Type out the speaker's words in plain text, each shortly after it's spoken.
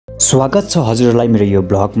स्वागत छ हजुरहरूलाई मेरो यो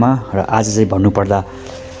ब्लगमा र आज चाहिँ भन्नुपर्दा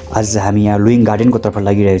आज हामी यहाँ लुइङ गार्डनको तर्फ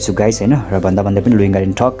लागिरहेको छु गाइस हैन र भन्दा पनि लुइङ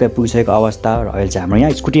गार्डन ठक्कै पुगिसकेको अवस्था र अहिले चाहिँ हाम्रो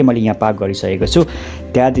यहाँ स्कुटी मैले यहाँ पार्क गरिसकेको छु।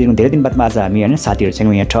 त्यहाँदेखि धेरै दिन बादमा आज हामी हैन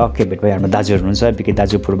साथीहरुसँग यहाँ ठक्कै भेट भयो। हाम्रो दाजुहरु हुनुहुन्छ बिके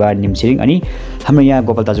दाजु फुर्बा निमछिरिङ अनि हाम्रो यहाँ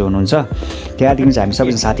गोपाल दाजु हुनुहुन्छ। त्यहाँदेखि चाहिँ हामी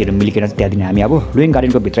सबैजना साथीहरु मिलिकन त्यहाँदेखि हामी अब लुइङ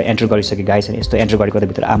गार्डनको भित्र एन्टर गरिसके गाइस हैन। यस्तो एन्टर गरेको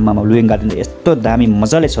भित्र आम्मामा लुइङ गार्डन यस्तो दामी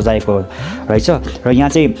मजाले सजाएको रहेछ र यहाँ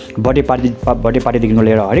चाहिँ बर्थडे पार्टीदेखिको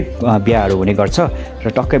लिएर हरेक बिहाहरू हुने गर्छ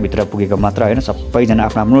र टक्कै भित्र पुगेको मात्र हैन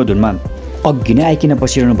सबैजना आफ्नो धुनमा अघि नै आइकिन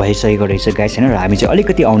बसिरहनु भइसकेको रहेछ गाइस हैन। र हामी चाहिँ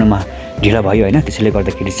अलिकति आउनमा ढिला भयो हैन। त्यसैले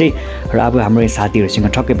गर्दाखेरि चाहिँ र अब हाम्रो साथीहरुसँग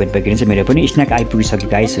ठक्कै भेट भइकिन चाहिँ मेरो पनि स्न्याक आइपुगिसक्यो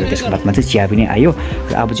गाइस। र त्यसको बादमा चाहिँ चिया पनि आयो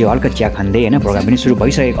र अब चाहिँ हल्का चिया खाँदै हैन प्रोग्राम पनि सुरु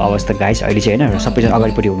भइसकेको अवस्था गाइस अहिले चाहिँ हैन। र सबैजना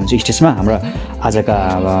अगाडिपट्टि हुनुहुन्छ स्टेजमा हाम्रो आजका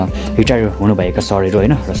रिटायर हुनुभएका सरहरु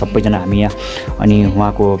हैन र सबैजना हामी यहाँ अनि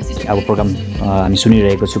उहाँको अब प्रोग्राम हामी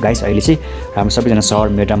सुनिरहेको छु गाइस अहिले चाहिँ। र हाम्रो सबैजना सर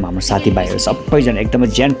म्याडम हाम्रो साथीभाइहरु सबैजना एकदमै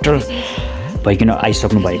जेन्टल भइकिन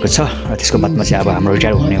आइसक्नु भएको छ। र त्यसको बादमा चाहिँ अब हाम्रो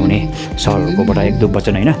रिटायर हुने सरहरुकोबाट एक दुई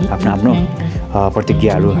वचन हैन आफ्नो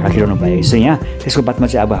प्रतिज्ञाहरू राखिरहनु भएको छ यहाँ। त्यसको बादमा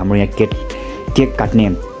चाहिँ अब हाम्रो यहाँ केक काट्ने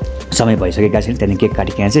समय भइसक्यो गाइस। त्यहाँदेखि केक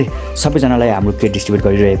काटिकन चाहिँ सबैजनालाई हाम्रो केक डिस्ट्रिब्युट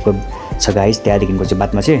गरिरहेको छ गाइस। त्यहाँदेखिको चाहिँ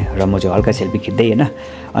बादमा चाहिँ र म चाहिँ हल्का सेल्फी खिच्दै हैन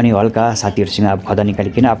अनि हल्का साथीहरुसँग अब खदा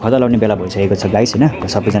निकालिकन अब खदा लाउने बेला भइसकेको छ गाइस हैन। र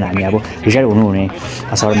सबैजना हामी अब रिटायर हुने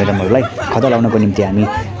सर म्याडमहरुलाई खदा लाउनको निम्ति हामी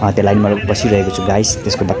त्यो लाइनमा बसिरहेको छु गाइस।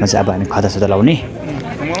 त्यसको बादमा चाहिँ अब हामी खदा सदा लाउने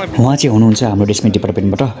उहाँ चाहिँ हुनुहुन्छ हाम्रो डेस्मेन्ट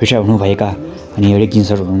डिपार्टमेन्टबाट रिटायर हुनुभएका अनि रेग्जिन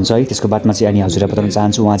सर हुनुहुन्छ है। त्यसको बादमा चाहिँ अनि हजुरलाई बताउन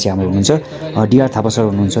चाहन्छु उहाँ चाहिँ हाम्रो हुनुहुन्छ डिआर थापा सर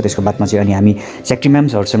हुनुहुन्छ। त्यसको बादमा चाहिँ अनि हामी सेक्रेटरी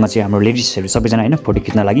म्याम्सहरुसँग चाहिँ हाम्रो लेडिजहरु सबैजना हैन फोटो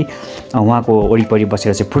खिच्न लागि उहाँको वरिपरि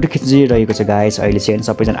बसेर चाहिँ फोटो खिचिरहेको छ गाइस अहिले चाहिँ हैन।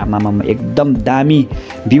 सबैजना आमामा एकदम दामी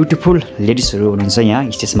ब्युटिफुल लेडिजहरु हुनुहुन्छ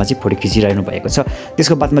यहाँ स्टेजमा चाहिँ फोटो खिचिरहनु भएको छ।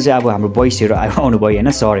 त्यसको बादमा चाहिँ अब हाम्रो बोइसहरु आउनु भयो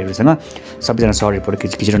हैन सरहरुसँग सबैजना सरहरु फोटो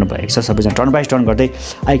खिचिरहनु भएको छ। सबैजना टर्न बाइ टर्न गर्दै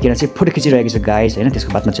आइकिन चाहिँ फोटो खिचिरहेको छ गाइस हैन।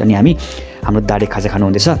 त्यसको बादमा चाहिँ अनि हामी हाम्रो दाडे खाजा खानु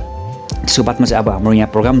हुँदैछ। त्यसको बादमा चाहिँ अब हाम्रो यहाँ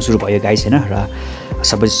प्रोग्राम सुरु भयो गाइस हैन। र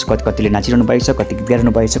सबै कतिले नाचिरहनु भएको छ कति गीत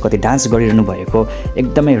गाइरहनु भएको छ कति डान्स गरिरहनु भएको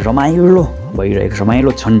एकदमै रमाइलो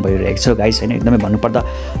क्षण भइरहेको छ गाइस हैन। एकदमै भन्नुपर्दा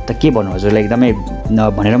त के भन्नु हजुरलाई एकदमै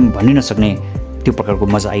भनेर पनि भन्नै नसक्ने त्यो प्रकारको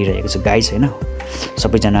मजा आइरहेको छ गाइस हैन।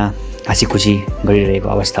 सबैजना हाँसी खुसी गरिरहेको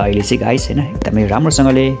अवस्था अहिले चाहिँ गाइस हैन एकदमै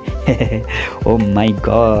राम्रोसँगले ओ माइ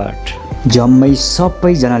गॉड जम्मै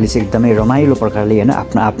सबैजनाले चाहिँ एकदमै रमाइलो प्रकारले हैन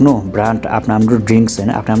आफ्नो ब्रान्ड आफ्नो ड्रिंक्स हैन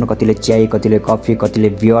आफ्नो कतिले चाय कतिले कफी कतिले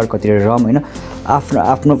बियर कतिले रम हैन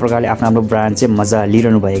आफ्नो प्रकारले आफ्नो ब्रान्ड चाहिँ मजा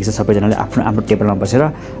लिइरहनु भएको छ। सबैजनाले आफ्नो टेबलमा बसेर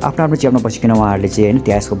आफ्नो चेयरमा बसिकिन उहाँहरूले चाहिँ हैन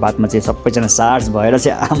त्यसको बादमा चाहिँ सबैजना चार्ज भएर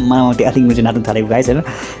चाहिँ आम्मामा त्यहाँदेखि चाहिँ नाच्न थालेको गाइस हैन।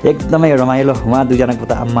 एकदमै रमाइलो उहाँ दुईजनाको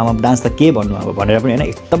त आम्मामा डान्स त के भन्नु अब भनेर पनि हैन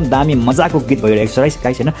एकदम दामी मजाको गीत भइरहेको छ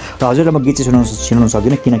गाइस हैन। र हजुरलाई म गीत चाहिँ सुनाउन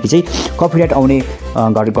सक्दिनँ किनकि चाहिँ कपिराइट आउने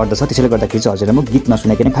गर्दछ। त्यसैले गर्दाखेरि चाहिँ हजुरलाई म गीत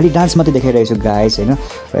नसुनाइकन खाली डान्स मात्रै देखाइरहेको छु गाइस हैन।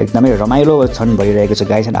 र एकदमै रमाइलो क्षण भइरहेको छ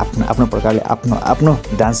गाइस हैन। आफ्नो प्रकारले आफ्नो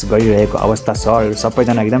डान्स गरिरहेको अवस्था सर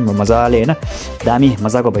सबैजना एकदम मजाले हैन दामी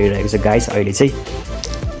मजाको भइरहेको छ गाइस अहिले चाहिँ।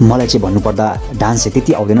 मलाई चाहिँ भन्नुपर्दा डान्स चाहिँ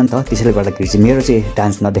त्यति आउँदैन नि त त्यसैले गर्दाखेरि चाहिँ मेरो चाहिँ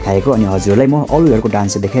डान्स नदेखाएको अनि हजुरलाई म अरूहरूको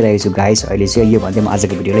डान्स चाहिँ देखाइरहेको छु गाइस अहिले चाहिँ। यो भन्दै म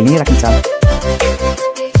आजको भिडियोलाई यहीँ राख्न चाहन्छु।